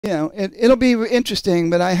It'll be interesting,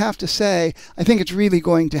 but I have to say, I think it's really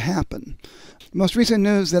going to happen. The most recent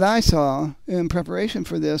news that I saw in preparation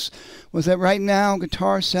for this was that right now,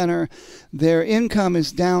 Guitar Center, their income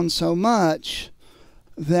is down so much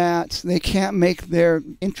that they can't make their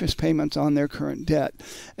interest payments on their current debt.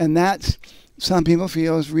 And that, some people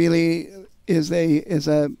feel, is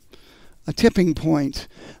a tipping point,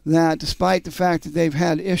 that despite the fact that they've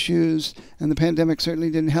had issues and the pandemic certainly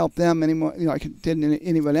didn't help them anymore, like it didn't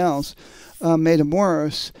anyone else, made them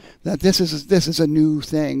worse, that this is a new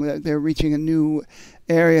thing, that they're reaching a new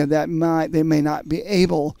area that they may not be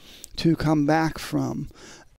able to come back from.